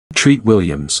Treat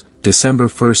Williams, December 1,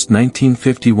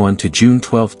 1951 to June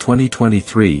 12,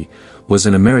 2023, was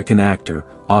an American actor,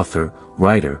 author,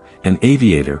 writer, and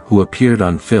aviator who appeared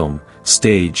on film,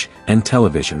 stage, and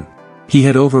television. He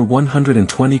had over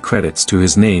 120 credits to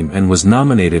his name and was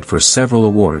nominated for several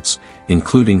awards,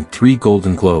 including 3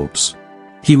 Golden Globes.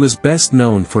 He was best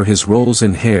known for his roles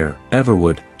in Hair,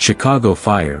 Everwood, Chicago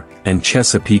Fire, and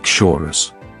Chesapeake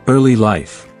Shores. Early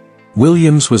life.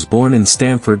 Williams was born in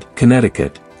Stamford,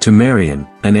 Connecticut, to Marion,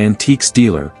 an antiques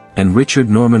dealer, and Richard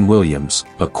Norman Williams,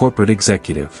 a corporate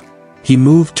executive. He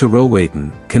moved to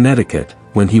Rowayton, Connecticut,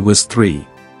 when he was 3.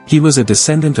 He was a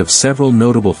descendant of several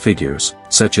notable figures,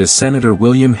 such as Senator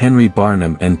William Henry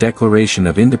Barnum and Declaration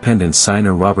of Independence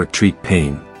signer Robert Treat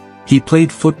Paine. He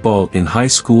played football in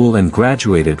high school and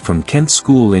graduated from Kent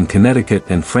School in Connecticut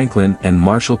and Franklin and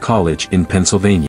Marshall College in Pennsylvania.